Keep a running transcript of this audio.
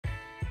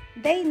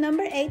Day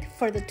number 8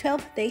 for the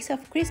 12 days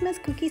of Christmas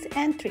cookies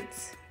and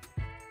treats.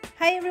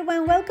 Hi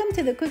everyone, welcome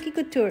to the Cookie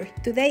Couture.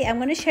 Today I'm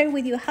going to share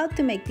with you how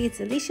to make these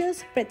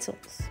delicious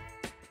pretzels.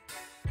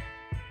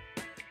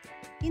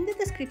 In the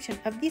description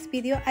of this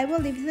video, I will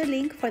leave the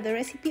link for the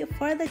recipe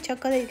for the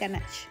chocolate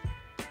ganache.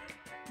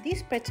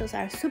 These pretzels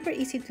are super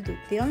easy to do.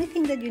 The only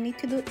thing that you need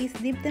to do is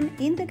dip them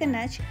in the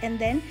ganache and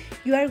then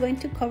you are going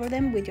to cover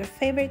them with your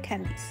favorite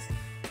candies.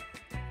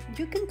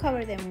 You can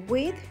cover them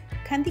with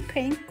candy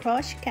cane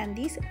crush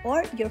candies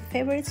or your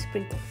favorite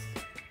sprinkles.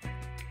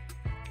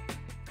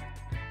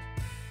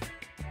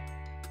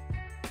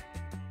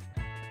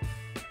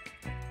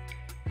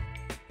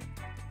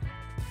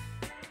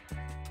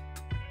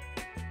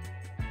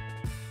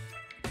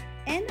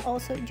 And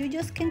also you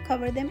just can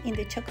cover them in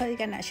the chocolate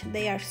ganache.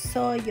 They are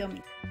so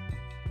yummy.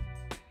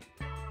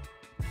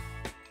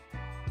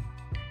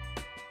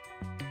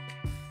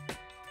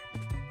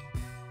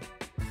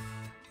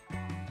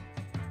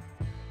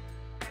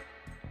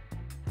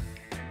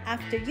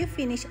 After you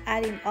finish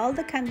adding all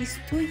the candies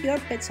to your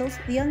pretzels,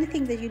 the only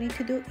thing that you need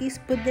to do is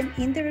put them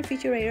in the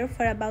refrigerator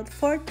for about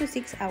 4 to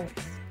 6 hours.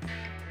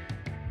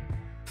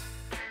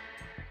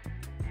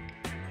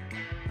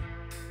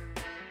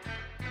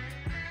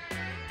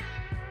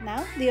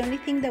 Now, the only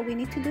thing that we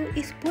need to do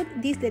is put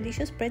these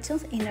delicious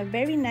pretzels in a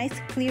very nice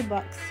clear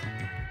box.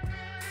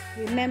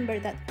 Remember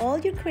that all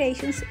your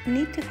creations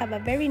need to have a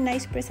very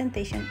nice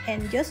presentation,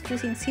 and just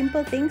using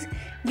simple things,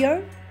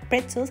 your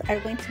pretzels are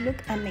going to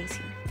look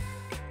amazing.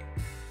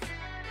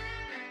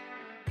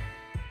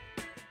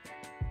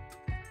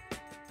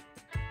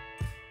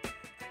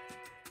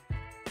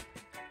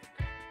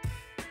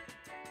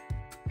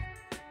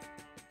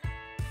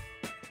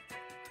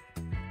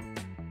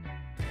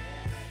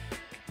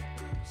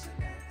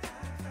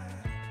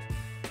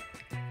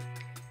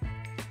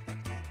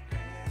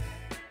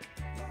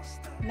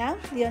 Now,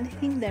 the only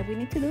thing that we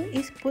need to do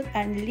is put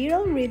a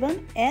little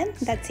ribbon and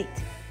that's it.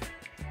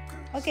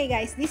 Okay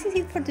guys, this is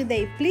it for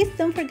today. Please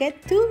don't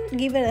forget to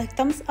give it a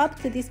thumbs up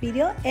to this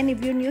video, and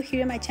if you're new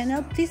here in my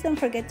channel, please don't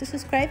forget to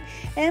subscribe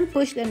and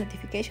push the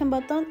notification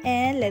button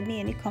and let me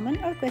any comment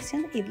or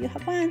question if you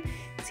have one.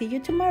 See you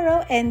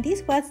tomorrow, and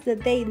this was the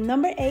day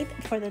number 8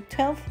 for the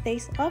 12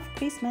 days of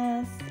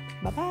Christmas.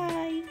 Bye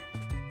bye!